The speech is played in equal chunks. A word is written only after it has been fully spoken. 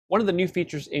One of the new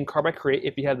features in Carbide Create,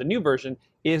 if you have the new version,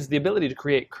 is the ability to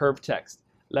create curved text.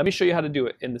 Let me show you how to do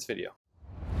it in this video.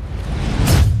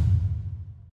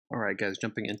 Alright guys,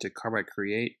 jumping into Carbide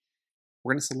Create,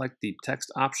 we're going to select the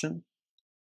text option.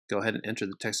 Go ahead and enter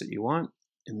the text that you want.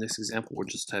 In this example, we'll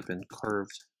just type in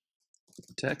curved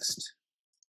text.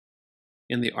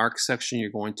 In the arc section, you're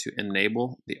going to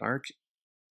enable the arc.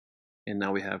 And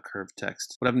now we have curved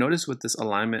text. What I've noticed with this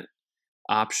alignment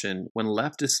option, when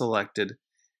left is selected,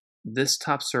 this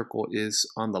top circle is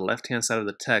on the left-hand side of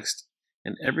the text,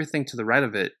 and everything to the right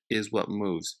of it is what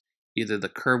moves. Either the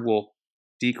curve will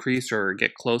decrease or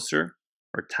get closer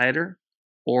or tighter,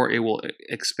 or it will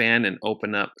expand and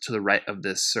open up to the right of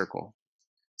this circle.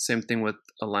 Same thing with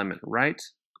alignment right.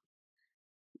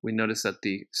 We notice that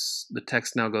the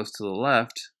text now goes to the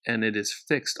left, and it is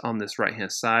fixed on this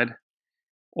right-hand side.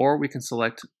 Or we can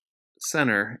select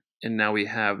center, and now we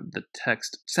have the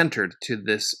text centered to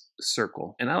this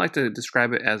circle. And I like to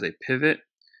describe it as a pivot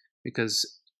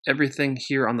because everything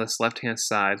here on this left-hand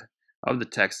side of the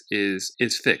text is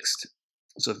fixed.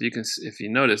 So if you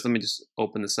notice, let me just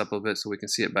open this up a bit so we can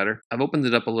see it better. I've opened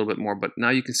it up a little bit more, but now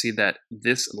you can see that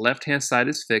this left-hand side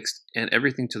is fixed and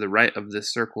everything to the right of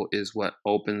this circle is what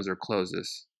opens or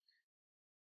closes.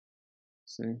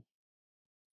 See? If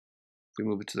we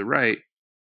move it to the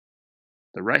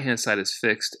right-hand side is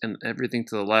fixed and everything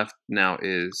to the left now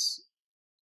is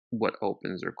what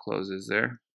opens or closes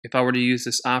there. If I were to use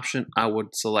this option, I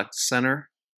would select center.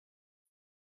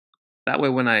 That way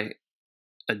when I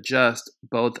adjust,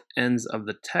 both ends of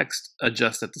the text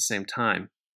adjust at the same time,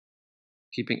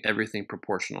 keeping everything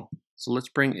proportional. So let's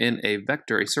bring in a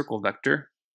vector, a circle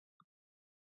vector,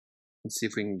 and see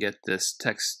if we can get this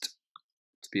text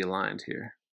to be aligned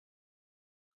here.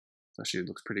 Actually, it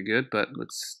looks pretty good, but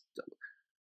let's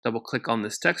double click on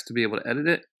this text to be able to edit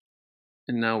it.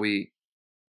 And now we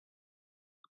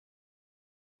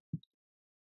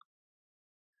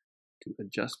do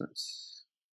adjustments.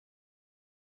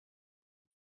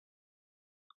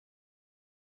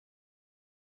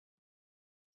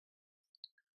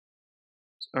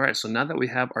 All right, so now that we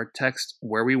have our text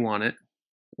where we want it,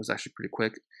 it was actually pretty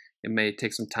quick. It may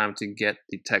take some time to get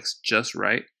the text just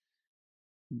right,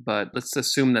 but let's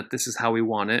assume that this is how we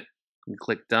want it and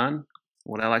click done.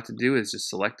 What I like to do is just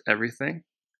select everything,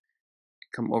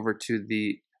 come over to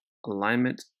the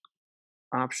alignment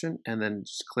option, and then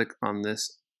just click on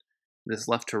this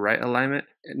left to right alignment.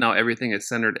 Now everything is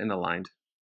centered and aligned.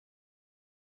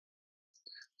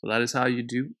 So that is how you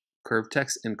do curved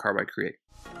text in Carbide Create.